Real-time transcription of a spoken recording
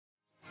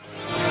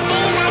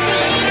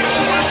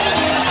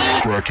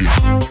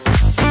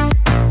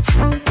Kentucky.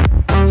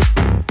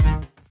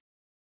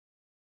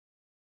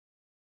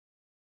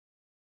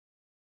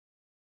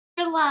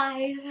 We're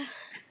live.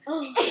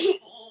 Yep.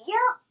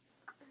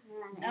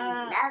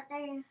 Another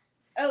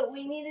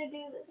We need to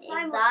do the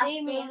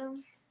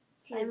exhausting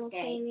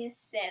Tuesday.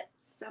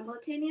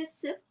 Simultaneous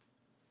sip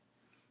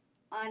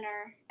on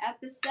our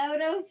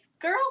episode of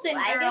Girls and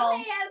Why Girls. do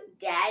we have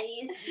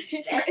Daddy's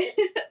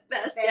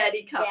Best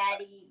Daddy Cup.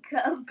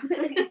 Cup?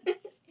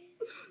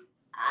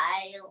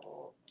 I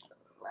love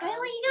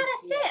Riley, you gotta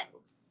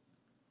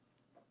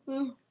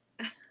sip.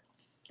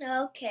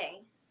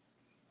 Okay.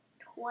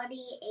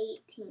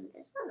 2018.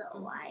 This was a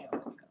while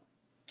ago.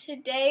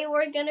 Today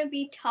we're gonna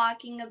be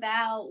talking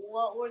about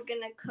what we're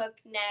gonna cook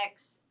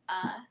next.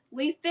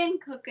 We've been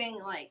cooking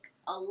like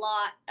a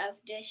lot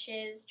of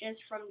dishes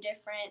just from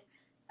different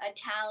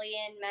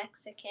Italian,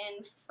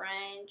 Mexican,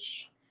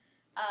 French,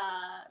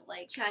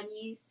 like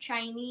Chinese.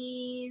 like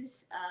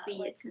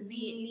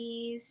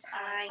Vietnamese,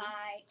 Thai.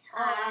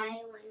 Thai,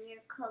 when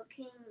you're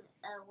cooking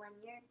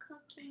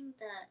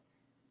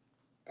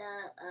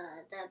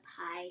the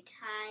pie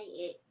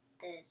Thai,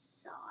 the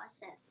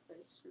sauce at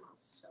first smells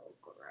so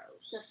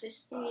gross. The fish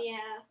sauce.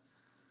 Yeah.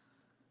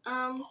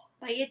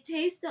 But it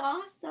tastes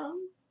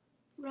awesome,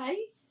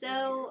 right?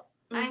 So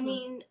I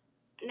mean,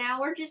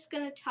 now we're just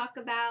gonna talk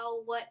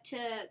about what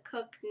to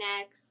cook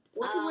next.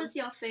 What was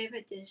your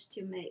favorite dish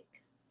to make?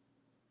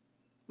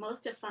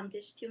 Most fun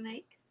dish to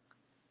make?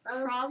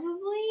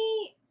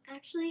 Probably,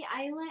 actually,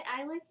 I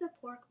like the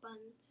pork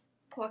buns.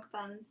 Pork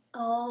buns.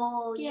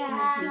 Oh Yeah,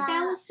 yeah. 'cause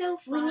that was so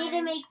fun. We need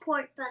to make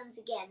pork buns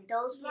again.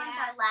 Those ones,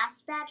 Yeah. our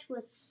last batch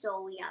was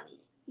so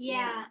yummy.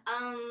 Yeah.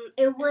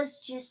 It was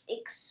just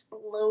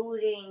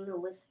exploding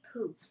with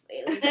poof.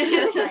 It was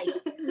just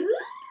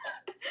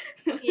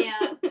like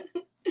Yeah.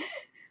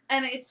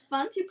 And it's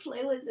fun to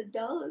play with the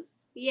doughs.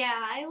 Yeah,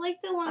 I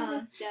like the ones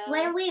with dough.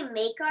 when we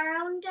make our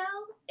own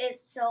dough,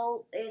 it's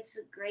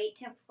great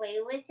to play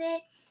with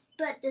it.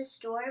 But the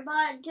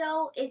store-bought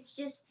dough,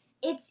 it's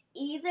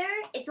either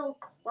it's all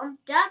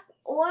clumped up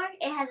or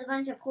it has a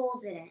bunch of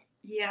holes in it.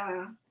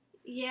 Yeah.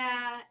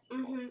 Yeah.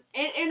 And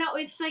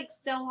it's like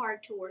so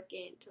hard to work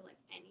into like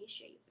any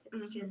shape.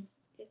 It's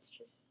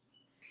just.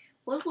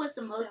 What was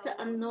the most So-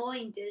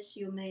 annoying dish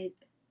you made?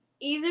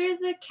 Either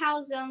the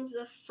calzones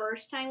the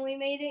first time we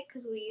made it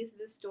because we used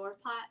the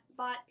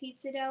store-bought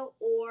pizza dough,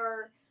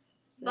 or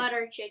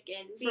butter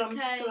chicken From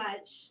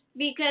scratch.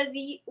 because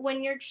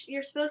when you're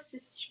supposed to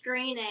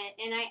strain it,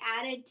 and I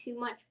added too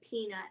much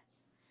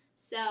peanuts,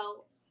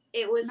 so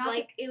it was Was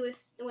it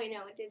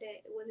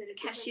a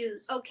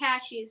Cashews. Oh,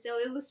 cashews. So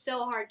it was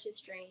so hard to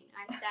strain.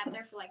 I sat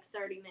there for like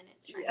 30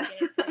 minutes trying Yeah.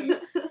 to get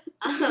it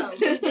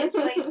through. You just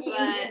like use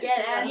But-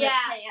 it as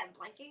yeah. a pan.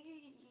 Like you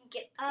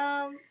get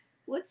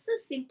What's the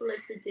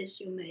simplest dish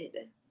you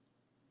made?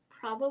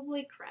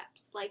 Probably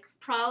crepes. Like,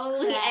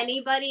 probably Crepes.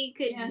 anybody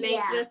could Yeah. make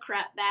Yeah. the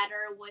crepe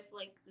batter with,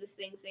 like, the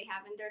things they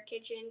have in their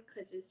kitchen,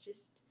 because it's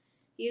just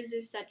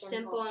uses such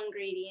simple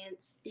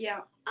ingredients.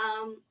 Yeah.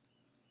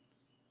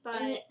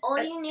 But, all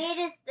you need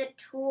is the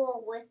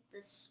tool with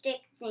the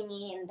stick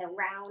thingy and the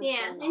round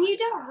yeah, thing and you on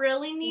don't top.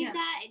 really need Yeah.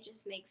 that. It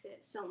just makes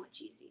it so much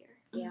easier.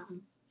 Yeah.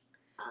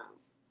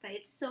 But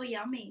it's so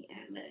yummy,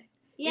 and you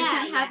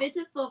Yeah, can have it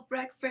for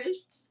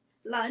breakfast,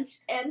 lunch,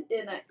 and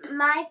dinner.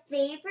 My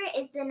favorite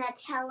is the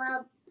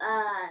Nutella,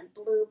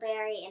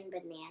 blueberry, and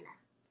banana.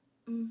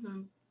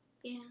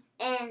 yeah.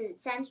 And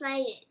since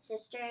my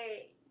sister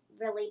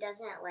really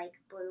doesn't like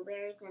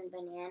blueberries and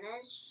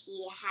bananas,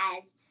 she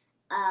has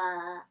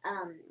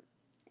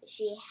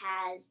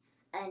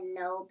a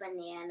no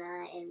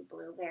banana and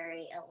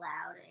blueberry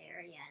allowed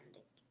area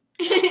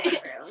in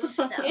the room.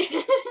 So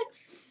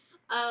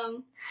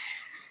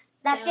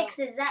that so-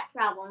 fixes that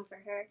problem for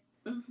her.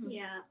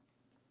 Yeah.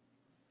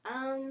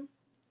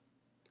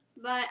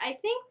 But I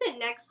think the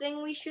next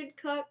thing we should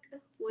cook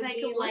would Like,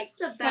 be like what's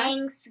the best?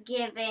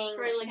 Thanksgiving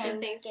for like a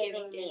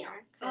Thanksgiving meal.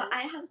 dinner. Oh,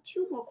 I have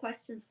two more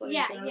questions for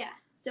Yeah, you girls. yeah.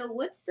 So,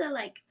 what's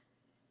the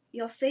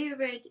your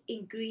favorite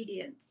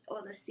ingredient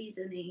or the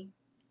seasoning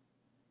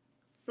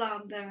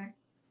from the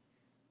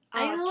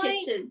I like-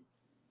 kitchen?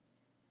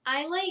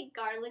 I like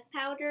garlic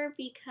powder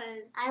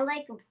because I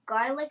like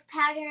garlic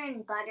powder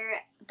and butter,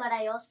 but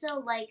I also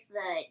like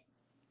the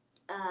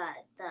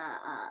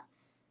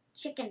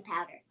chicken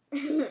powder.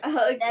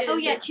 oh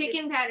yeah, the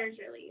chicken powder is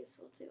really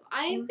useful too.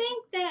 I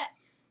think that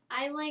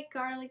I like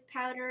garlic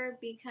powder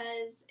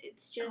because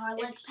it's just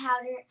Garlic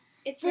powder.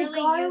 it's The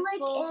really garlic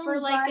useful and for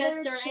like a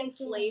butter certain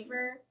chicken.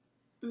 flavor.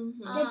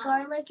 The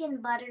garlic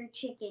and butter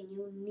chicken,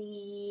 you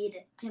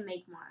need to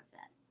make more of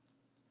that.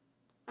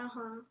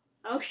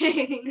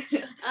 Okay.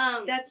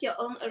 That's your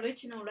own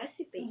original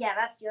recipe. Yeah,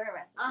 that's your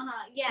recipe.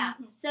 Yeah.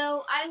 Mhm.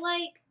 So I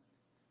like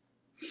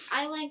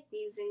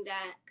using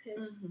that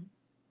because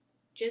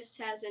just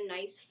has a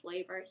nice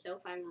flavor. So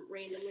if I'm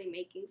randomly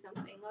making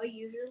something, I'll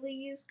usually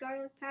use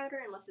garlic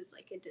powder unless it's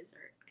like a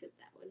dessert because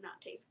that would not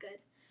taste good.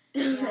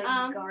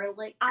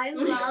 Garlic. I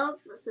love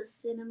the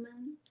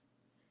cinnamon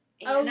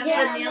and Oh, the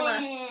yeah. vanilla.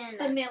 Cinnamon.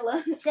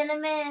 Vanilla.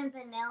 Cinnamon and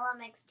vanilla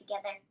mixed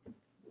together.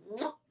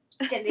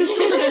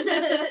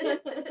 So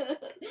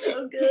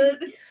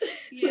good.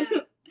 Yeah.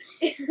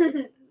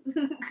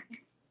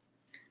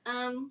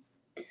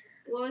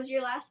 What was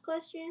your last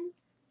question?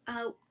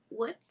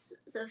 What's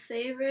the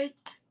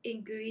favorite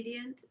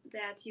ingredient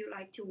that you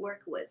like to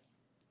work with?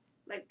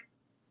 Like,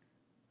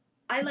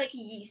 I like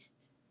yeast.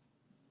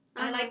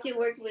 I like to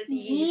work with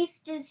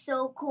Yeast is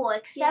so cool,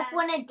 except Yeah.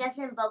 when it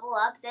doesn't bubble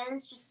up, then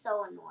it's just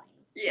so annoying.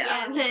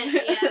 Yeah. Then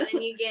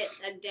you get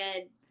a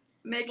dead.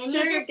 Make Then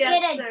sure you you just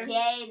get get a the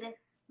dead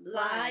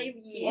live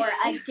yeast. or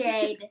a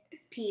dead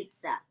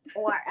pizza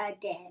or a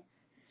dead.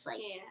 It's like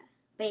Yeah.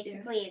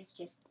 basically it's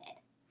just dead.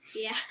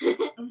 Yeah.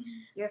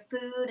 Your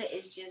food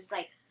is just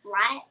like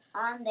flat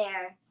on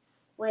there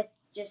with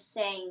just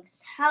saying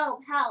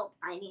help, help,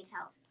 I need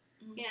help.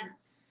 Yeah.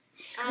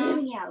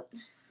 Screaming out.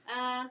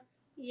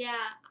 Yeah.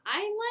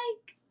 I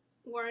like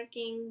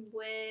working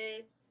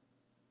with.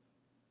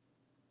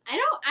 I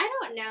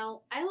don't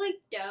know. I like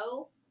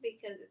dough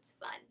because it's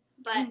fun,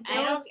 but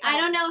Dough is I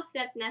don't fun. know if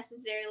that's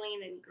necessarily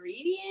an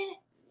ingredient.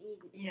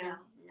 Yeah.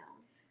 No.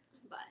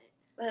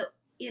 But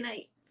You know,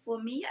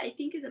 for me, I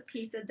think the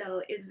pizza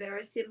dough is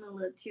very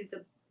similar to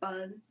the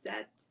buns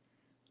that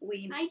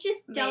we I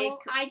just don't.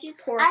 I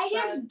just. pork I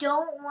bun. just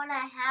don't want to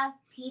have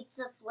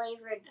pizza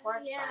flavored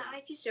pork Yeah, I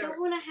buns. just Sure. don't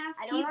want to have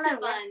I don't pizza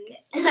wanna risk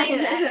buns.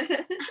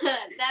 it.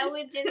 Like, that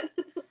would just.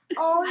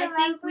 Oh, I remember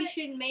think we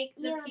should make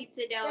the you-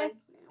 pizza dough.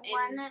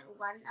 one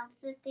of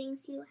the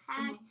things you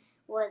had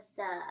was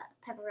the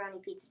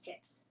pepperoni pizza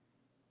chips.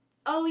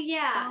 Oh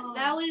yeah, Oh.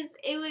 that was.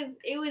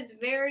 It was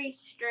very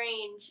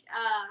strange.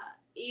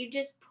 You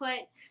just put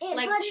But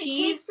Like it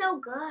cheese tastes so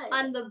good.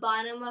 on the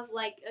bottom of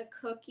like a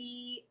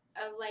cookie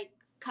of like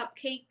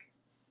cupcake,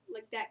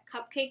 like that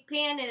cupcake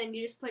pan, and then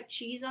you just put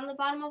cheese on the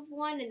bottom of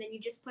one, and then you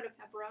just put a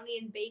pepperoni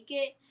and bake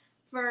it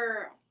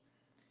for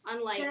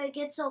so it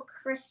gets all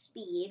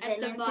crispy. at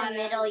Then the in bottom. the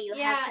middle, you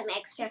Yeah. have some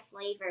extra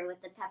flavor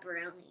with the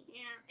pepperoni.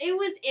 Yeah, it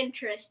was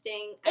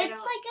interesting.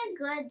 It's like a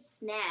good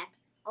snack.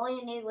 All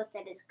you need with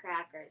it is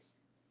crackers,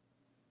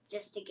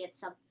 just to get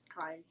some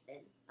carbs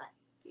in. But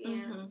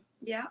yeah.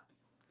 Yeah.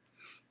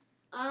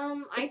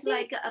 I It's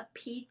think like a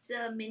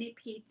pizza, mini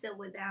pizza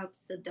without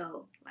the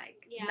dough,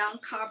 like Yeah.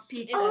 non-carb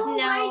pizza. oh,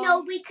 no. I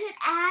know. We could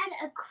add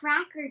a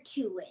cracker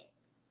to it,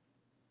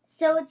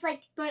 so it's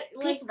like but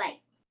like pizza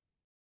bite.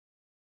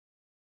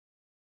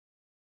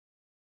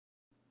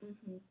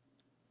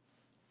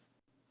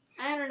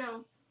 I don't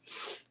know.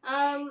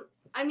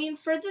 I mean,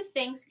 for the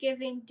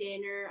Thanksgiving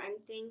dinner, I'm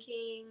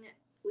thinking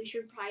we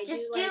should probably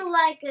Just do do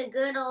like a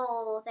good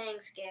old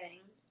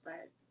Thanksgiving,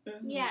 but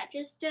yeah,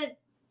 just to.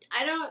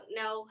 I don't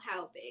know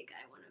how big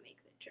I want to make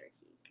the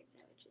turkey because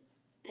I would just.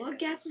 We'll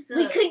get the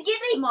We could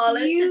get a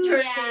smallest huge-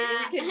 turkey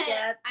Yeah. we can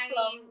get I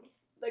from mean,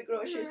 the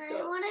grocery I store.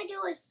 want to do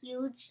a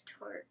huge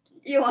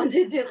turkey. You want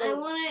to do I the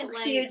want it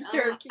like huge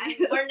turkey?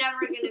 we're never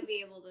gonna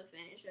be able to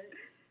finish a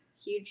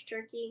huge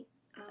turkey.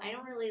 I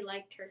don't really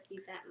like turkey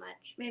that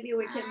much. Maybe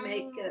we can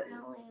make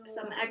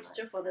some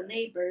extra for the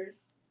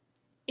neighbors.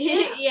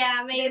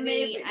 Yeah, They maybe.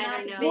 may be I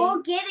not don't know. big.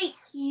 We'll get a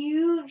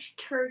huge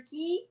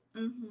turkey,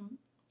 Mm-hmm.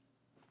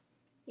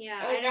 Yeah,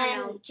 and I don't then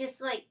know.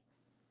 just like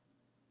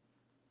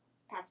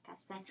pass.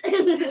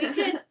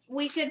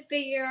 We could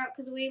figure out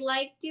because we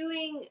like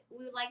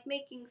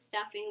making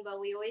stuffing, but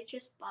we always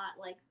just bought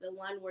like the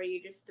one where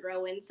you just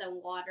throw in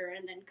some water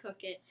and then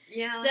cook it.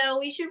 Yeah. So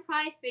we should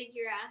probably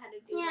figure out how to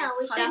do Yeah, like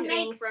we should stuffing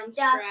make from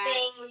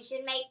stuffing. We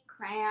should make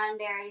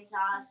cranberry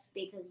sauce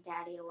because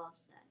Daddy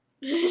loves that.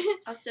 scratch.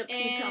 Also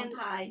pecan And-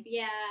 pie.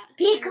 Yeah.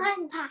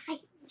 Pecan pie.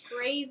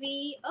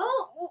 Gravy.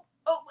 Oh.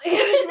 Oh,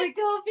 my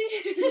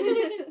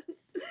coffee.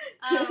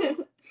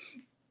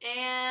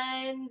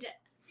 And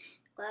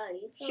Wow,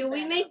 you feel should we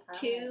better, make pie.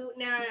 two?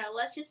 No.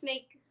 Let's just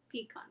make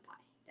pecan pie.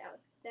 That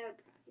would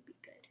probably be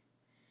good.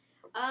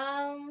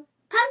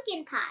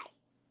 Pumpkin pie.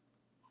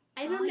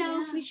 I don't Oh,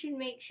 know if yeah. we should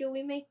make. Should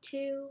we make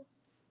two?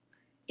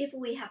 If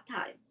we have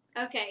time.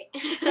 We Okay.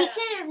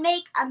 could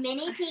make a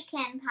mini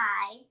pecan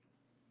pie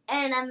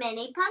and a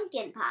mini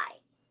pumpkin pie.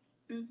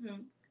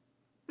 Mm-hmm.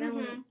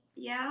 Mhm.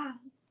 Yeah.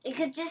 It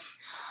could just.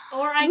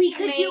 Or we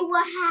could do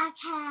a half.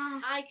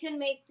 I could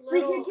make We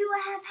little. could do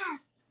a half.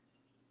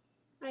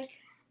 Like.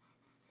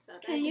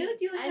 Can you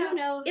do I don't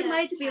know. If It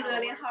might that's be how it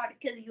really works. hard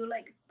because you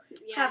like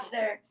Yeah. have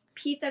the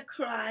pizza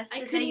crust, I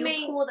and could then you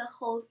make- pour the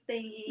whole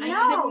thing in. I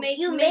No, could make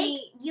you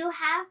mini- You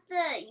have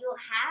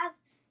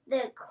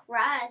the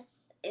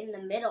crust in the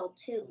middle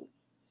too,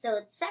 so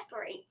it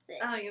separates it.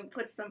 Oh, you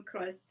put some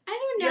crust. I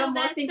don't know. You're more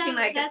that thinking sounds,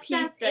 like a that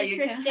sounds pizza, you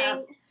can have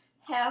interesting.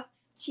 Half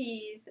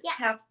cheese, Yeah.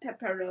 half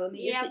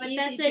pepperoni. Yeah, it's but easy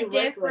that's to a work with.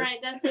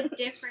 different. That's a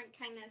different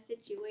kind of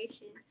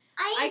situation.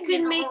 I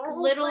could make know,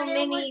 little but it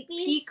mini would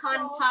be pecan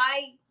so-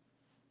 pie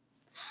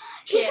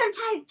Pecan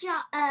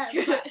chips.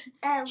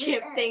 pie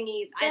chip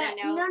thingies. I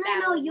don't know. if that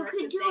No. would You work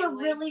could the do a same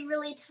way.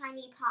 really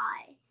tiny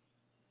pie,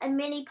 a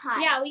mini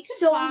pie. Yeah, we could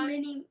so pie-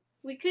 many.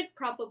 We could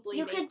probably.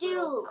 You make could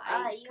little do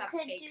pie you could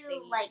cupcake do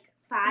thingies. like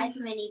 5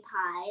 Mhm. mini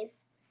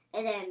pies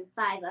and then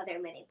 5 other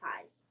mini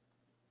pies,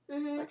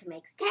 Mhm. which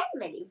makes 10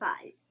 mini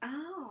pies.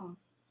 Oh.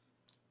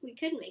 We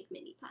could make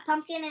mini pies.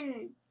 Pumpkin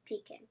and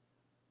pecan.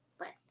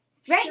 But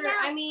right Sure, now,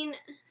 I mean,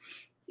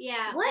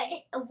 yeah.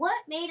 what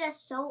made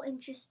us so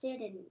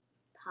interested in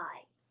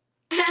pie?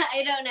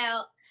 I don't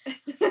know.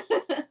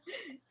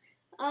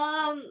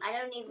 I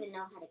don't even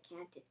know how to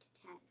count it to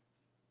 10.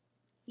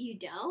 You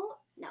don't?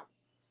 No.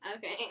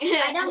 Okay.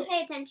 I don't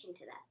pay attention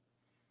to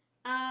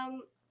that.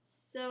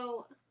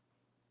 So,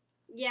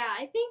 yeah,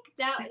 I think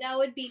that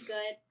would be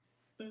good.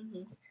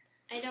 Mhm.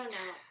 I don't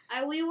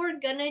know. We were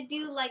gonna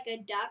do like a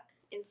duck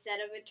instead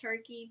of a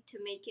turkey to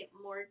make it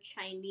more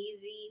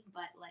Chinesey,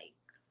 but like,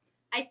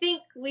 I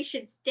think we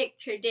should stick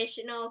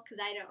traditional because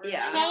I don't really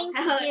Yeah. know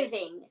how.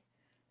 Thanksgiving.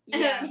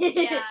 Yeah.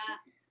 Yeah.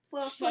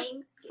 Well,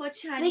 Thanks- for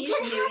Chinese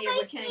can New have Year, a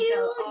we can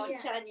go all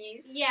huge-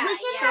 Chinese. Yeah. we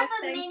can yeah. have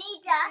a mini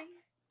duck,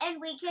 and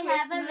we can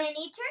have a Christmas.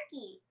 mini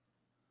turkey.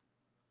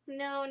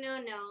 No.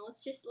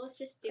 Let's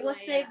just do We'll it.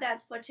 save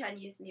that for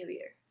Chinese New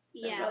Year.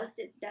 The Yeah.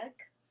 roasted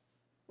duck,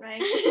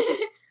 right?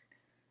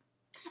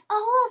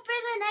 Oh, for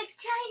the next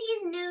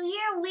Chinese New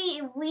Year,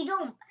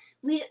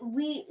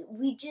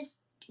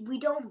 we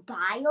don't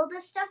buy all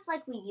this stuff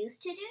like we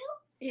used to do.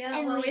 Yeah,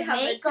 And when we we have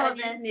a make all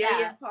Chinese this New Year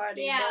stuff.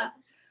 party. Yeah.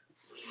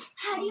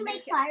 How do you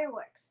make Okay.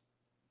 fireworks?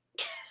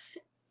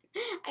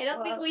 I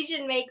don't think Well- we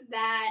should make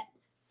that.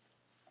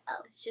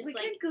 Oh, It's just We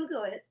like can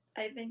Google it,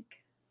 I think.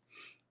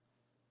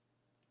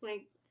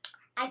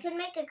 I could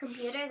make a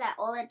computer that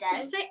all it does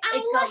just say, is I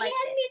go want like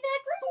hand me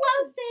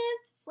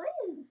explosives.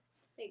 Woo.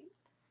 Like-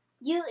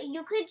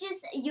 You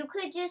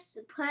could just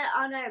put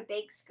on our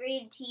big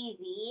screen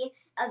TV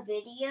a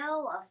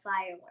video of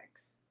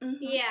fireworks. Mhm.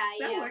 Yeah,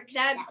 That yeah. works.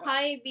 That'd That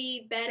probably works.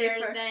 be better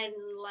Safer.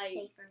 than like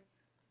Safer.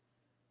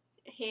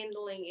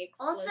 handling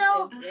explosives.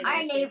 Also, in our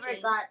the neighbor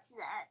kitchen. got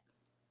that.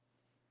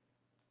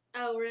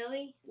 Oh,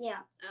 really?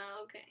 Yeah,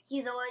 Oh, okay.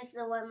 he's always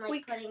the one like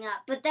We- putting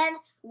up. But then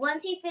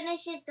once he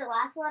finishes the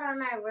last one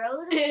on our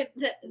road,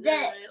 the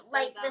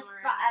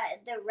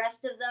the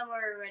rest of them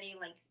are already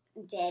like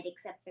dead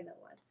except for the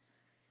one.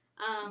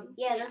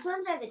 Yeah, those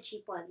ones are the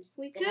cheap ones.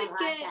 We They don't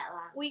could last get- that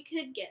long. we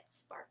could get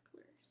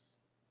sparklers,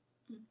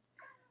 Mm.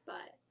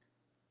 but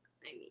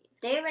I mean,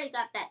 They already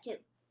got that too.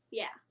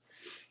 yeah.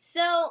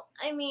 So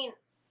I mean,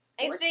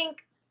 I What's-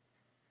 think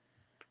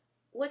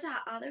What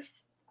are other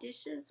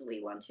dishes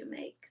we want to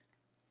make?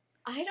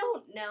 I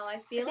don't know. I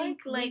feel I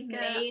think like we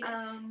made.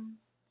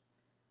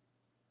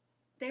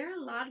 there are a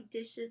lot of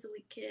dishes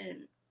we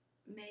can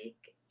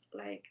make,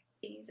 like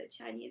in the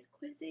Chinese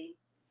cuisine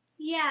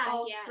Yeah,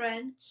 or yeah,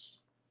 French.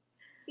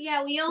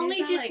 yeah. We only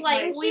These are just like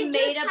like nice. we should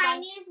made do a bunch.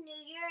 Chinese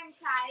New Year and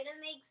try to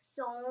make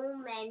so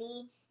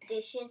many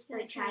dishes for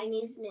Yeah,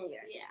 Chinese New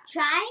Year. Yeah.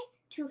 Try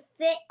to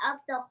fit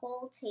up the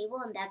whole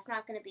table, and that's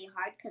not going to be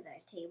hard because our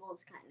table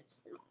is kind of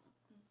small.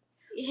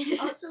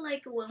 Also,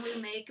 like when we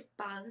make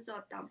buns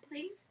or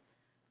dumplings,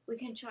 we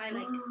can try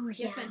like Ooh,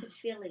 different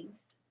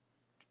fillings.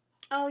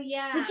 Oh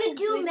yeah. We could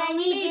do We've only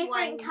many made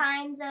different one.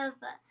 kinds of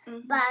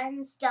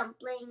buns,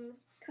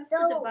 dumplings.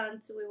 Custard So-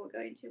 buns we were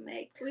going to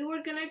make. We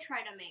were gonna try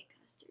to make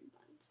custard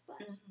buns,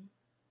 but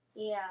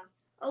Yeah.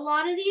 a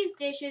lot of these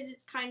dishes,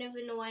 it's kind of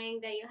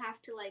annoying that you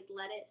have to like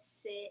let it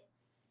sit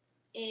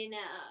in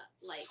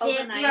a like Sit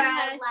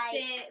Overnight. for, like-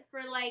 sit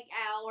for like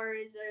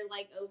hours or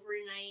like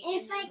overnight.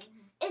 It's and then- like-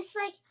 It's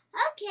like,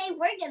 okay,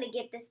 we're going to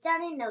get this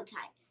done in no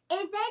time. And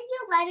then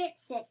you let it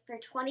sit for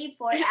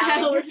 24 hours.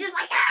 Hours. You're just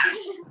like, ah!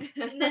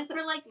 and then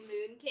for like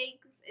moon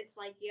cakes, it's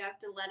like you have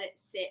to let it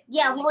sit.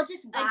 Yeah, for, like, we'll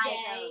just a buy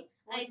day,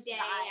 those. We'll a just day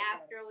buy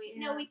after those. we.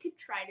 Yeah. No, we could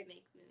try to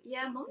make moon.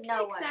 Yeah, mooncakes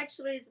No way.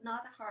 actually is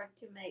not hard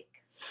to make.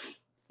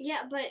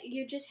 Yeah, but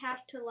you just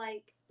have to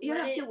like. You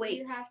let have to it- wait.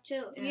 You have to.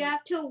 You Yeah.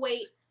 have to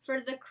wait for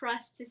the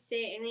crust to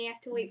sit, and then you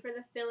have to wait for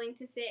the filling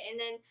to sit, and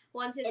then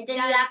once it's And then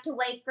done, you have to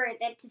wait for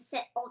it to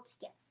sit all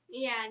together.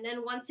 yeah, and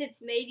then once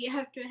it's made, you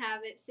have to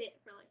have it sit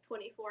for like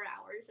 24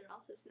 hours, or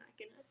else it's not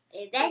gonna.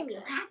 And then you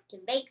Okay. have to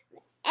make the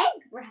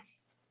egg rush.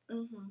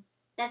 Mm-hmm.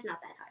 That's not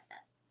that hard,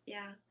 though.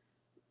 Yeah.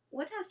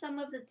 What are some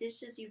of the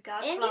dishes you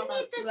got And from you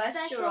need the a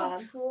special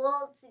restaurant?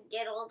 tool to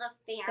get all the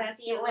That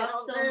fancy you love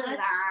little so much?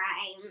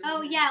 designs.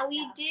 Oh and yeah, we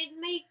stuff. did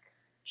make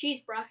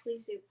cheese broccoli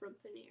soup from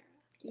Panera.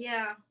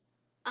 Yeah.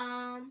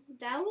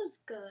 That was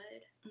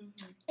good.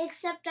 Mm-hmm.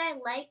 Except I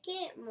like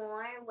it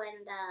more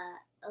when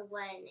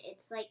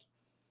it's like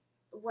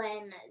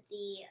when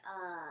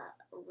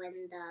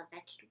the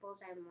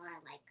vegetables are more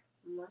like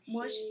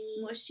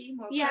mushy.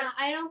 More Yeah, cooked.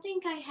 I don't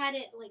think I had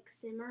it like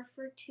simmer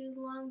for too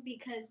long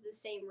because the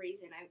same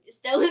reason. I'm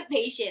just so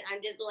impatient.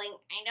 I'm just like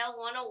I don't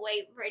want to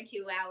wait for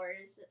 2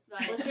 hours.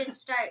 We But should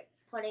start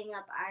putting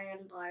up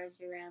iron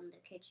bars around the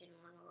kitchen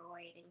when we're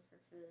waiting for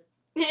food.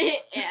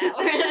 yeah,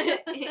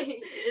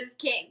 we just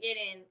can't get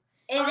in.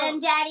 And then Oh.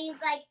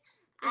 Daddy's like,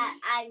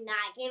 I'm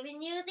not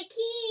giving you the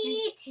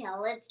key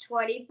till it's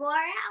 24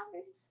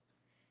 hours.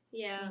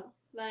 Yeah,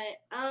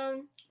 but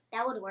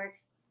That would work.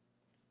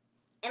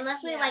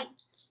 Unless we Yeah. like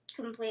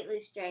completely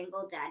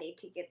strangle Daddy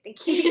to get the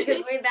key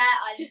because we're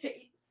that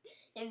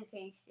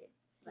impatient.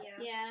 Yeah.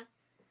 yeah.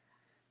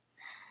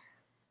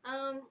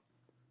 Oh,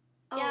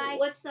 Yeah,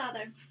 what's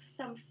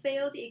some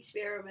failed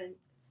experiment?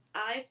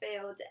 I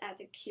failed at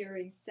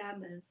curing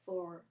salmon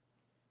for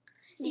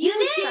You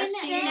didn't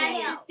Sashimi. fail.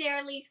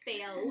 necessarily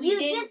fail. We You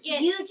didn't just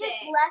get you sick just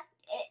left.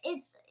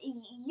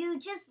 You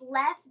just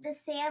left the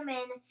salmon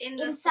in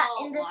the inside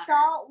salt in the water.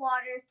 salt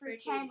water for For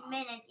too 10 long.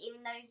 minutes,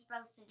 even though you're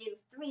supposed to do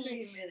 3.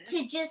 3 minutes.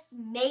 To just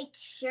make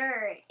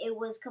sure it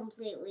was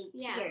completely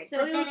Yeah, cured. so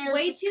But it then was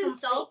way just too complete-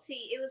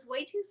 salty. It was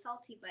way too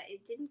salty, but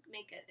it didn't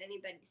make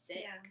anybody sick.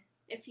 Yeah.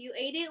 If you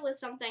ate it with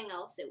something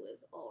else, it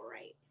was all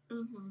right.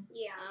 Mm-hmm.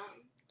 Yeah,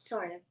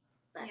 sort of.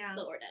 But Yeah.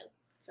 Sort of.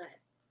 Sort of.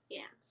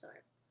 Yeah. Sort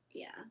of.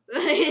 Yeah.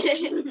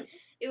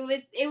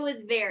 it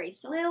was very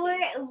salty.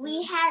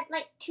 We had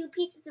like 2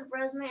 pieces of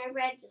rosemary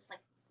bread, just like.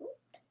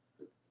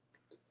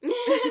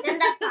 Then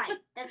that's fine.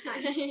 That's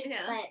fine.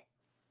 Yeah. But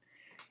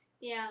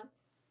Yeah.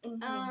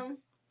 Mhm.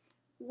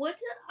 What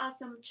are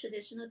some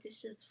traditional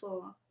dishes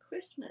for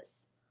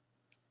Christmas?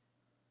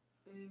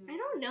 I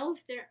don't know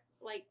if they're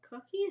like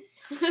cookies.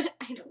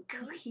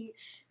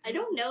 I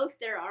don't know if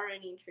there are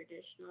any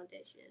traditional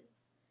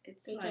dishes.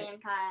 It's pecan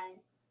like pie.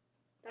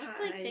 That's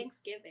like Pies.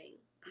 Thanksgiving.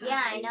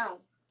 Yeah, I pies. know.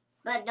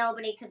 But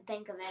nobody could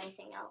think of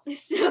anything else.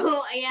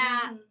 So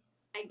yeah, Mhm.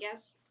 I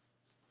guess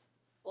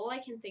all I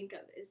can think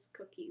of is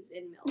cookies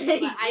and milk.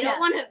 But I Yeah. don't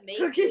want to make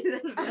Cookies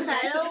and milk.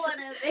 I don't want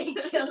to make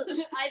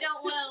I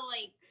don't want to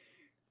like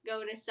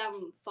go to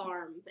some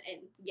farm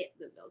and get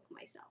the milk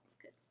myself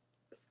because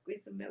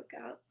Squeeze the milk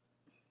out.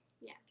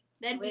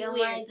 that'd We be don't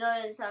weird. want to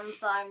go to some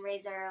farm,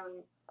 raise our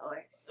own,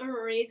 or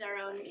Or raise our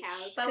own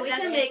cows, But but we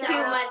that's can just make too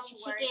our much own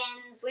work.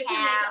 chickens, We cows.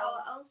 can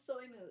make our own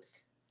soy milk.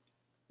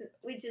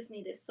 We just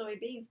needed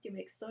soybeans to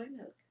make soy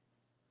milk.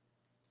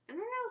 I don't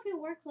know if it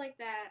worked like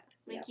that.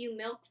 Like you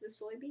milk the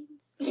soybeans.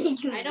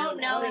 You I don't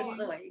know know.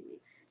 the story.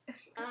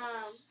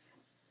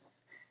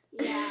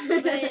 Yeah,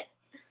 but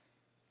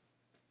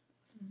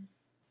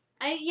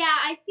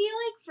I feel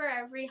like for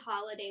every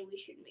holiday we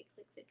should make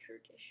like the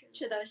tradition.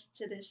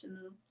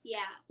 Traditional. Yeah.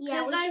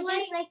 Yeah, 'Cause we I should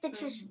just like- make the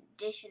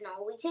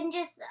traditional. We can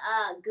just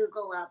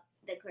Google up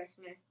the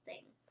Christmas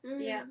thing.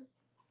 Yeah.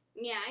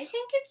 Yeah, I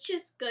think it's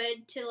just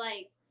good to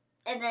like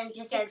And then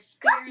just says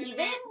Experiment. cookies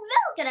and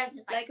milk, and I'm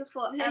just like, Like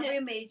for every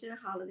major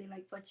holiday,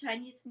 like for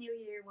Chinese New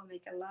Year, we'll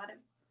make a lot of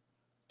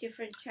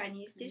different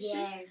Chinese dishes.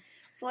 yes.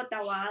 For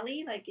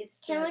Diwali, like it's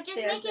Can we just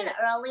there's make an the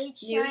early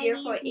New Year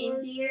Chinese for New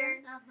India.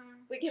 Year?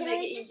 we can Can make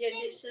we just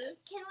Indian do-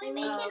 dishes. Can we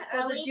make an for the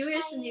early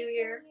Jewish Chinese New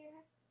Year.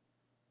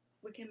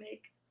 We can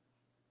make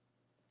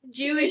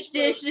Jewish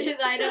dishes.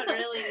 I don't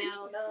really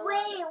know. no,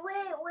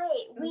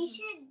 Wait. We Mhm.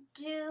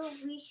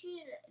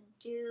 should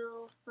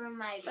do for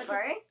my But just-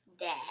 birthday.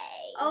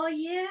 Oh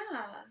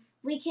yeah.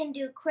 We can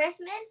do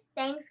Christmas,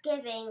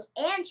 Thanksgiving,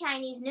 and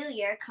Chinese New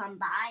Year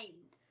combined.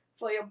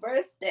 For your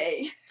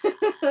birthday.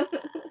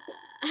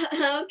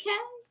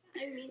 Okay.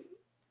 I mean,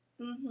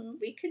 Mm-hmm.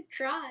 we could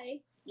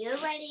try. You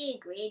already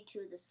agreed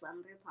to the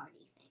slumber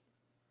party thing.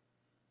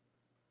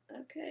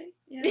 Okay.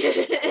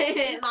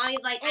 Yeah. Mommy's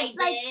like, It's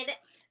I like- did.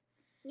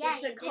 Yeah,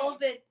 if the you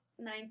did.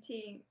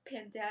 COVID-19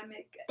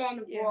 pandemic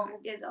Then yeah, we'll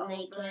is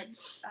make over. it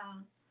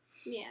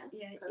Yeah.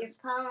 Yeah.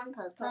 postpone.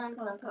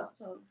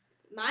 Postpone.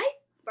 My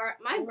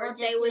We'll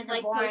birthday just do was the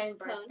like boring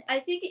postponed. I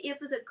think if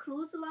the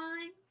cruise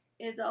line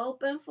is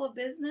open for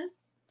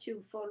business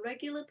for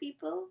regular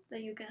people,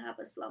 then you can have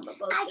a slumber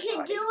birthday I could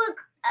party. do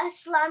a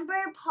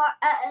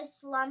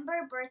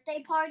slumber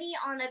birthday party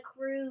on a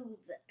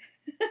cruise.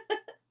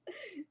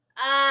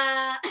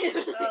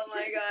 Oh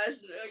my gosh,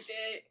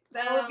 okay.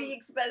 That would be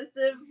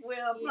expensive.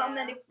 Well, how yeah.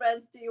 many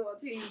friends do you want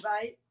to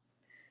invite?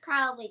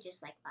 Probably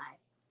just like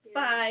 5.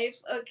 5,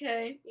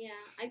 okay. Yeah,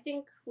 I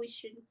think we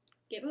should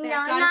get No,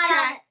 back on not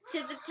track to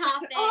the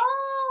topic.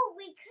 Oh,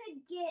 we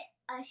could get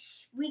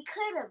we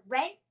could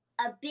rent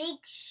a big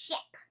ship,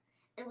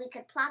 and we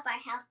could plop our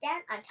house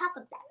down on top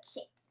of that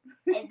ship,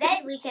 and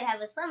then we could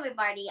have a slumber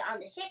party on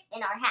the ship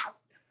in our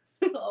house.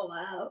 Oh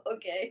wow,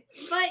 okay.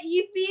 But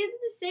you'd be in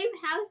the same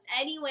house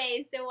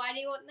anyway, so why do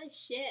you want the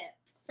ship?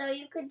 So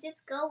you could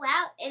just go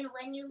out, and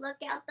when you look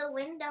out the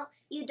window,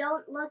 you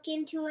don't look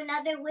into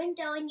another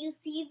window, and you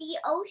see the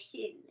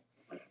ocean.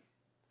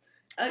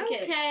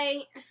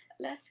 Okay,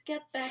 let's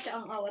get back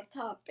on our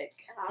topic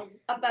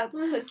about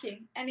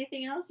cooking.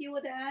 Anything else you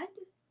would add?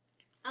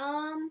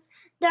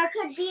 There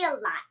could be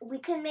we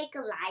could make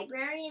a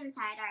library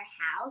inside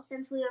our house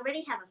since we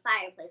already have a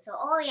fireplace. So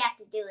all we have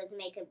to do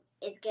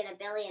is get a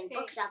billion Okay.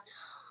 bookshelves.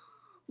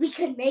 We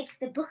could make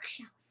the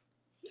bookshelf.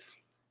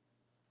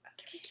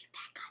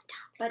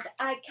 But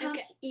I can't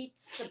eat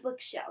the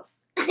bookshelf.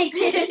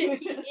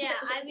 Yeah,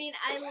 I mean,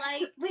 I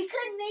like. We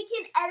could make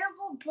an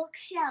edible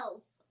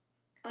bookshelf.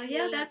 Oh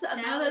yeah, that's that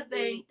another would be-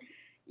 thing.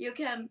 You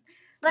can.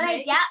 But I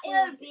Make doubt it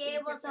would food be in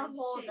able to different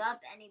hold shapes. up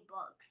any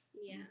books.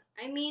 Yeah,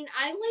 I mean,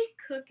 I like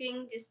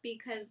cooking just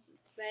because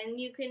then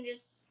you can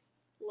just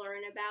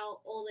learn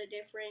about all the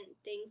different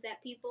things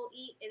that people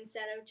eat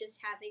instead of just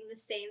having the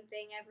same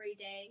thing every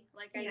day.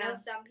 Like I know Yeah.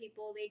 some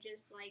people they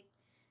just like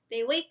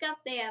they wake up,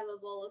 they have a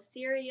bowl of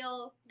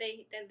cereal,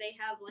 then they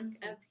have like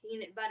a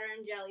peanut butter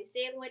and jelly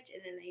sandwich,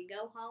 and then they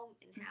go home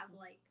and have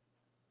like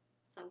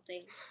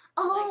something.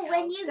 Oh, like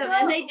when else. you So go,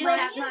 and they just when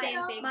have you the same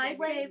go- things my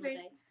every single favorite-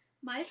 day.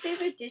 My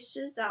favorite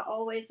dishes are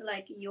always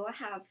like you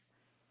have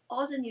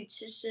all the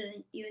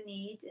nutrition you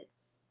need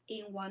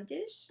in one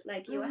dish.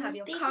 Like you have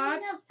your Speaking carbs,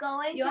 of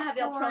going you to have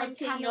your school and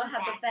protein, you coming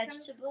have the back from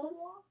vegetables.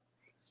 school,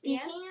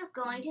 Speaking of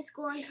going to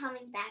school and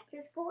coming back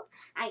to school,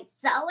 I'm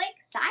so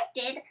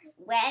excited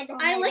when Oh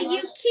I my like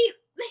you gosh. keep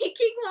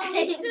making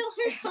mommy I'm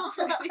feel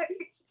her sorry.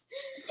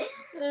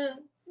 Uh,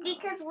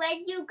 Because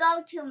when you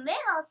go to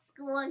middle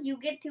school, you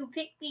get to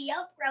pick me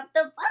up from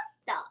the bus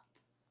stop.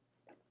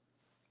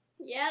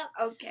 Yep.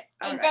 Okay.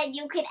 All And right. then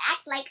you can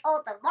act like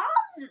all the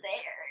moms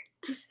there.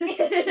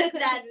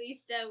 That'd be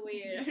so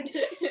weird.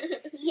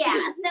 Yeah,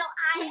 so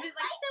I I'm am just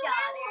my like, so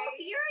daughter.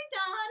 your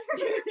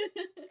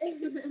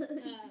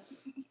daughter.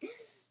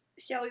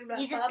 Shall we wrap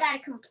You just up? gotta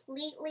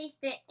completely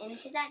fit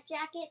into that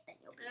jacket, then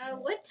you'll be good.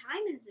 What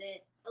time is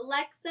it?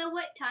 Alexa,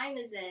 what time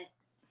is it?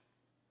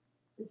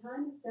 The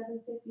time is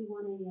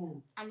 7:51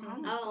 a.m. I'm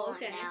Oh, homeschooling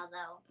okay. now,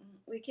 though.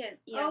 We can.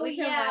 Oh, we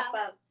can yeah. wrap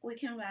up. We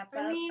can wrap up.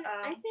 I mean,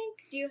 I think,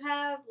 do you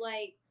have,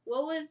 like,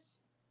 what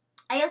was,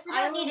 I also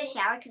don't need a Isla-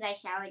 shower because I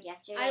showered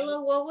yesterday.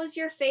 Isla, what was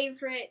your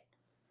favorite,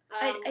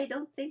 I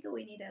don't think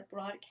we need to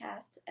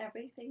broadcast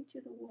everything to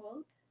the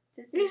world.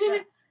 This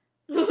is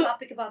a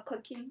topic about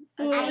cooking.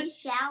 I What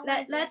showered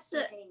let's,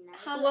 yesterday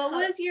night. what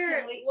was your,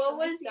 can we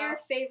your stop?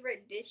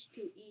 favorite dish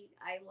to eat,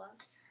 Isla?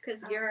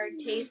 Because you're our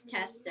taste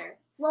tester.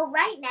 Well,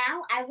 right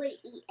now, I would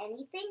eat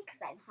anything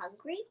because I'm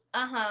hungry.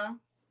 Uh-huh.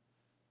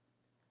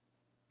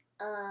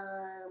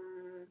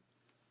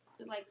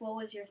 Like, what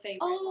was your favorite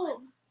Oh,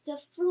 one? the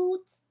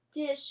fruit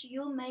dish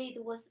you made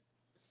was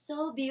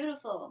so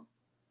beautiful.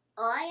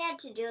 all I had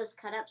to do was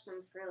cut up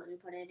some fruit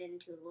and put it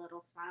into a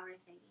little flour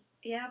thingy.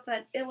 Yeah,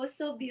 but it was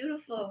so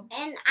beautiful.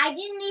 And I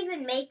didn't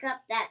even make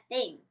up that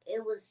thing.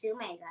 It was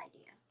Sume's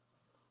idea.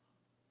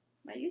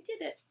 But you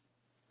did it.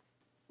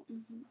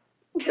 Mm-hmm.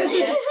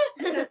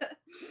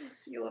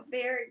 You were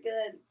very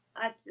good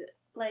at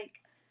like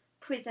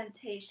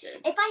presentation.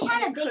 If I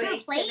had a and bigger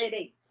plate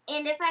creativity.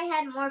 and if I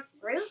had more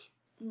fruit,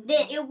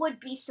 then it would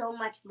be so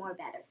much more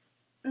better.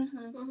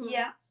 Mm-hmm. Mhm.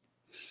 Yeah.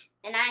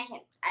 And I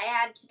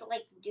had to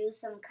like do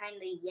some kind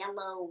of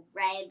yellow,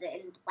 red,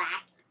 and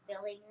black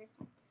filling or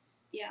something.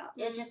 Yeah.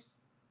 It just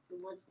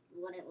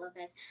wouldn't look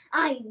as.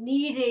 I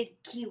needed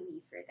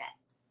kiwi for that.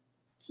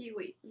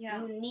 Kiwi.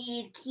 Yeah. You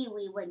need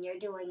kiwi when you're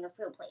doing a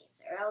fruit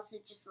place, or else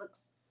it just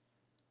looks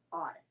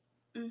odd.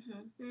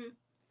 Mm-hmm. Mm.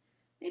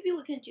 Maybe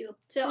we can do.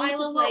 So, Fruit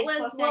Isla, plate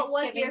what for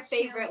was your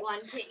Thanksgiving favorite too.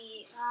 one to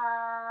eat?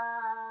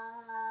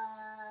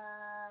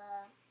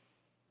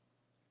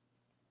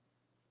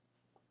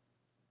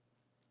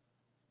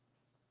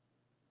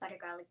 Butter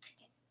garlic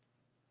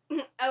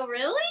chicken. Oh,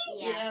 really?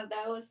 Yeah.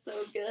 That was so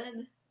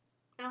good.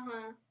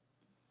 Uh-huh.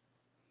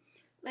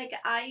 Like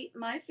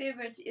my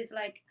favorite is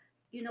like,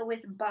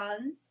 with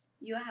buns.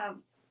 You have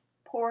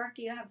pork,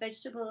 you have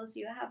vegetables,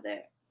 you have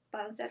the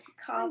buns that's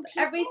When carb.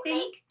 people Everything.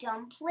 make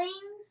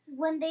dumplings,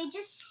 when they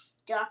just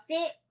stuff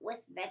it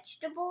with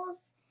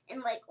vegetables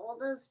and like all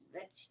those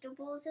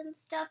vegetables and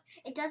stuff,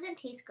 it doesn't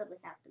taste good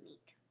without the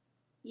meat.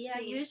 Yeah,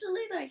 Mhm.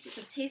 usually like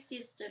the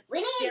tastiest. We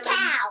need Fillings.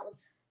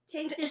 cows.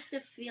 Tastiest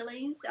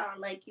feelings are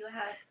like you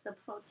have the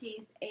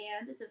proteins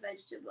and the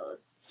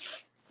vegetables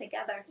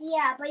together.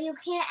 Yeah, but you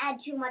can't add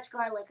too much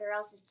garlic or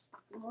else it's just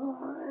like.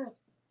 Ugh.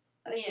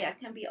 Yeah, it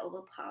can be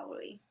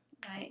overpowering,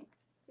 right?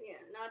 Yeah,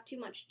 not too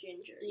much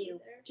ginger Ew.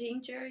 either.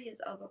 Ginger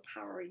is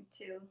overpowering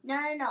too. No.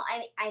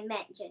 I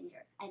meant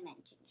ginger.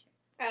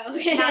 Oh,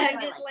 yeah, Not I'm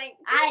garlic. just like,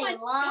 oh I my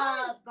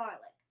love garlic.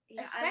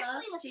 Yeah, Especially I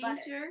love with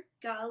butter. ginger,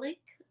 garlic,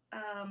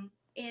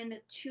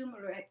 and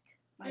turmeric.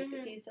 Like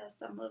Mhm. these are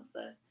some of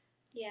the.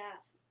 Yeah.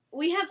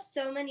 We have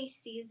so many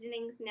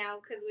seasonings now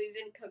because we've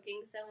been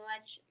cooking so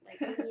much. Like,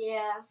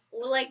 Yeah.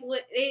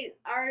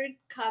 our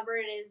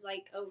cupboard is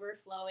like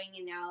overflowing,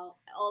 and now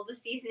all the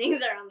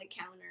seasonings are on the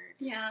counter.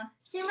 Yeah.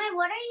 Sume,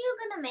 what are you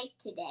gonna make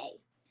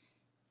today?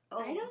 Oh.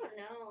 I don't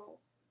know.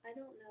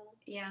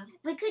 Yeah.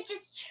 We could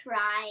just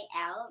try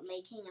out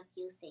making a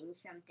few things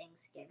from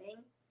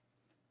Thanksgiving,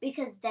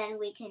 because then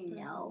we can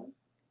know.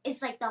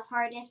 It's like the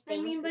hardest I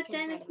things. mean, we but can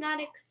then try it's to not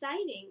make.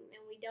 exciting,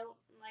 and we don't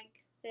like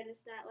that.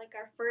 It's not like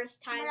our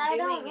first time But I doing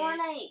don't it.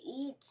 want to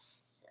eat.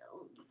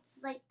 It's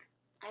like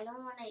I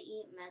don't want to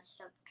eat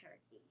messed up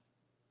turkey.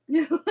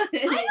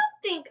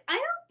 I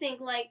don't think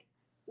like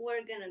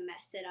we're gonna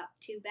mess it up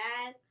too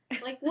bad.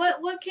 Like what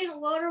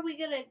are we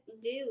gonna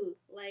do?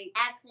 Like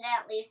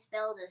Accidentally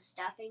spill the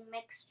stuffing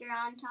mixture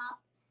on top.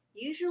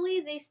 usually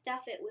they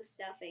stuff it with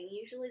stuffing.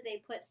 Usually they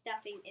put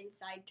stuffing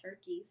inside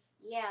turkeys.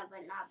 Yeah,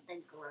 but not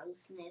the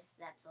grossness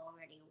that's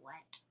already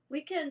wet.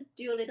 We can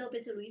do a little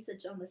bit of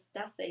research on the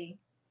stuffing.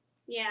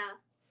 Yeah.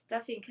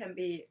 Stuffing can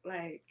be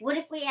like What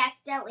if we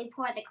accidentally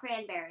pour the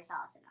cranberry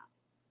sauce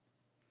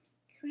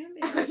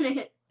cranberry. in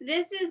it?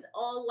 This is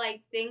all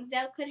like things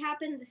that could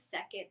happen the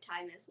second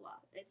time as well.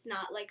 It's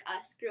not like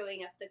us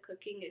screwing up the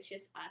cooking, it's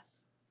just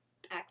us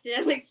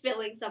accidentally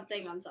spilling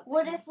something on something.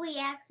 What else. if we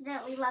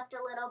accidentally left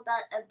a little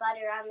bit of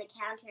butter on the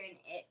counter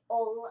and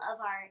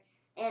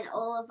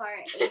all of our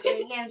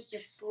ingredients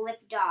just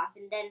slipped off,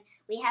 and then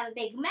we have a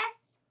big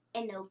mess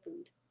and no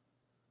food?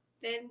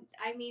 then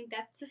I mean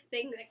that's the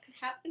thing that could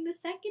happen the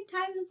second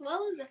time as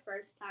well as the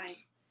first time.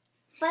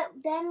 But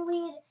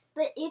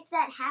if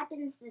that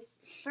happens this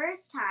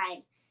first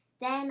time,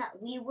 then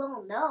we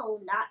will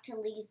know not to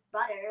leave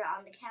butter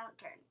on the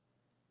counter.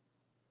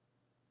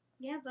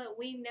 Yeah, but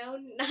we know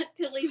not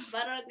to leave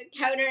butter on the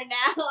counter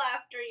now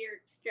after your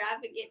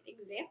extravagant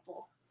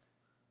example.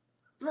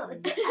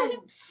 But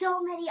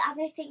so many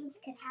other things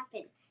could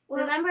happen.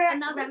 Well, remember our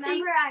last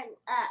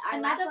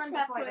another one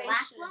before the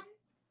last preparation. one?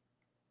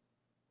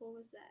 What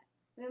was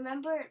that?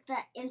 Remember the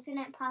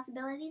infinite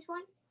possibilities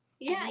one?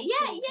 Yeah. Anything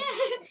could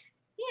happen.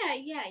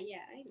 Yeah.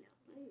 I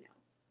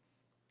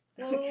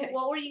know. Okay.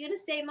 What were you gonna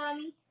say,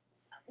 Mommy?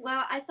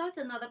 Well, I thought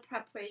another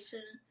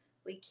preparation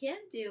we can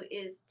do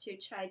is to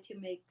try to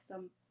make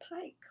some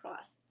pie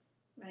crust,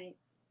 right?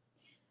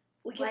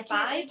 We can Why buy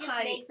can't we just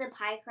pie. make the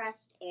pie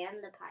crust and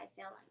the pie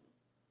filling?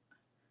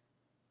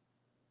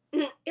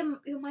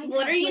 You might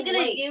What have are you to gonna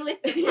wait. do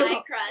with the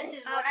pie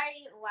crust?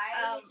 Why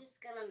are you just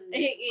gonna You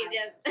make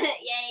just, pie crust?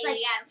 yay, like-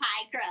 we got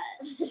pie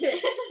crust.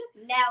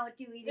 Now what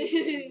do we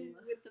do?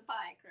 With the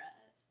pie crust.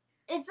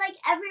 It's like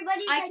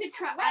everybody's I like, could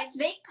try- let's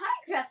make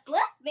pie crust.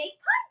 Let's make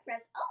pie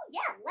crust. Oh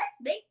yeah, let's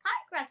make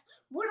pie crust.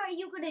 What are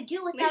you gonna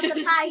do without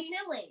the pie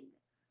filling?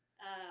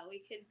 We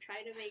could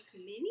try to make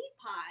mini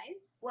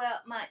pies. Well,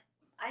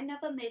 I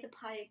never made a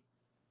pie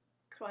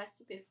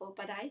crust before,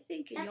 but I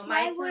think That's you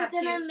why might we're have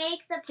gonna to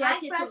make the pie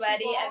get it crust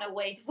ready bowl. and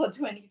wait for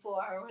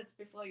 24 hours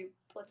before you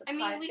put the I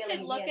pie mean, we filling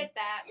could look in. at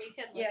that. We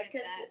could look Yeah, at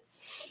because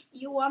that.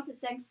 you want a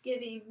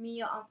Thanksgiving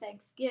meal on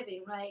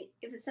Thanksgiving, right?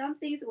 If some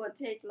things will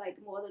take like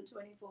more than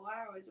 24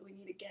 hours, we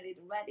need to get it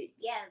ready.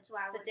 Yeah, that's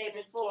why The we're day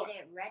gonna before. get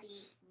it ready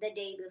the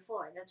day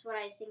before. That's what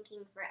I was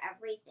thinking for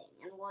everything,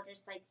 and we'll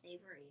just like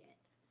savory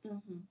it.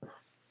 Mm-hmm.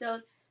 So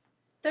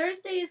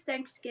Thursday is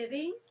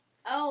Thanksgiving.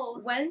 Oh,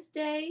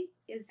 Wednesday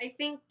is I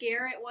think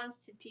Garrett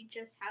wants to teach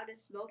us how to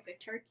smoke a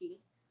turkey.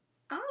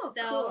 oh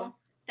So cool.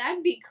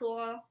 that'd be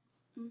cool,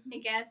 Mhm. I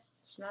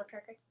guess. Smoked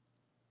turkey.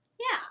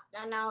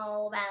 Yeah. I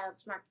know about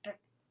smoked turkey.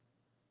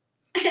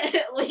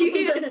 What are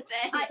you gonna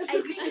say? I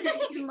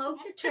think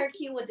smoked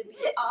turkey would be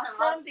awesome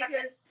Smoked turkey.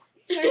 because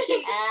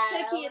turkey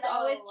I turkey is don't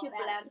always know too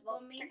about bland for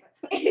smoked me.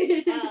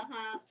 turkey.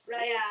 Uh-huh.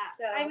 Right, Yeah.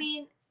 so- I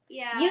mean,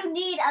 yeah. You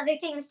need other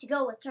things to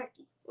go with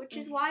turkey. Which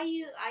is why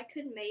I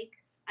could make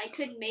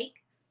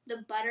the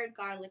butter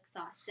garlic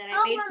sauce that I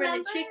Oh, made for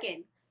remember? the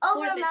chicken. Oh,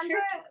 For the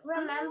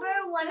remember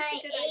Oh, when that's I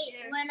a good ate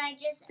idea. when I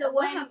just So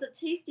we'll when, have the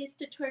tastiest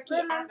turkey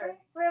remember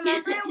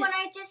when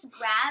I just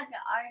grabbed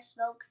our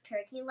smoked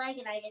turkey leg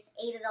and I just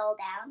ate it all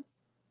down?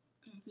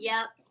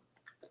 Yep.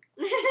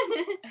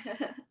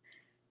 ever.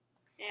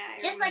 Yeah. I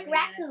Just like remember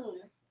that.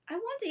 raccoon. I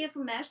wonder if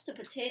mashed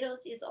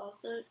potatoes is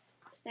also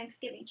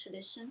Thanksgiving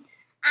tradition.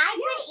 I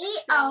could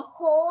eat so. a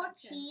whole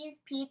Okay. cheese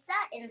pizza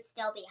and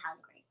still be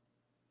hungry.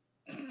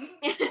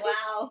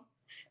 Wow.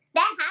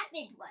 That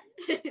happened once.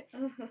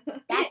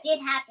 That did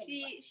happen.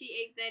 once. She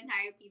ate the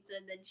entire pizza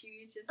and then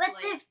she was just But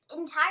like, the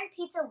entire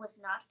pizza was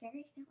not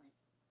very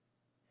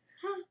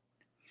filling.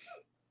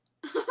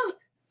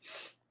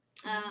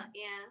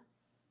 yeah.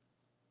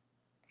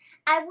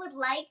 I would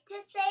like to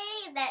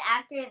say that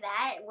after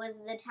that was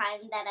the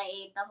time that I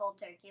ate the whole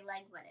turkey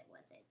leg, but it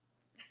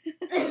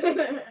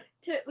wasn't.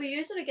 We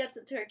usually get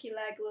the turkey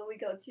leg when we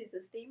go to the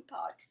theme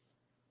parks.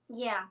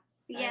 Yeah,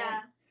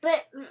 Yeah.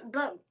 but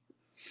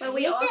But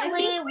we also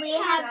recently think we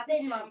got have it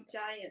been. from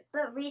Giant.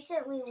 But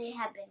recently we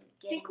have been I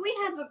getting. think we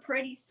have a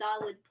pretty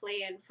solid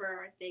plan for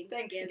our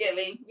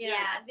Thanksgiving. Yeah,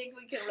 Yeah. I think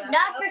we can wrap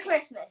Not it for up.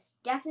 Christmas.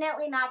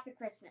 Definitely not for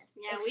Christmas.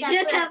 Yeah, we Except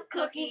just for have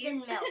cookies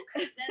and cookies.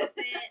 milk. That's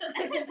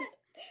it.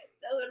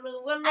 So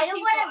we're I don't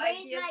looking wanna for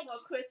raise ideas my- for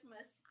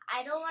Christmas.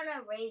 I don't want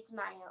to raise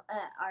my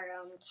our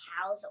own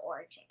cows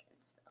or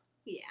chickens.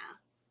 Yeah.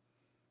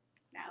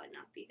 That would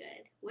not be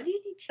good. What do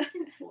you need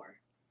chickens for?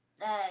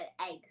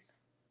 Eggs.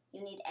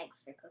 You need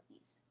eggs for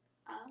cookies.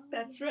 Oh.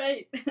 That's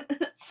right.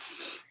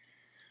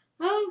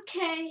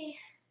 Okay.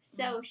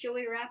 So, should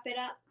we wrap it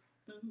up?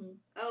 Mm-hmm.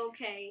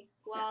 Okay.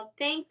 Well,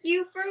 thank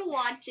you for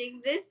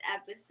watching this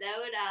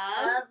episode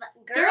of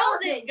Of girls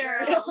and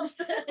girls.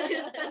 the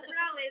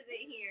Pro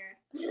isn't here.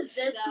 That's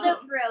So- the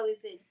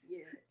frozen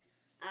here.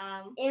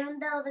 Even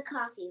though the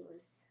coffee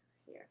was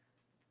here.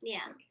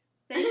 Yeah.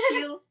 Thank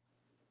you.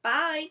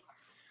 Bye.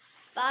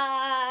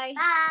 Bye.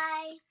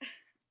 Bye.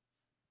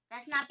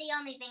 That's not the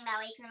only thing that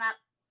wakes them up.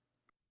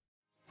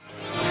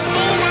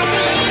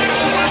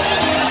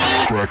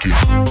 Crack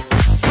it.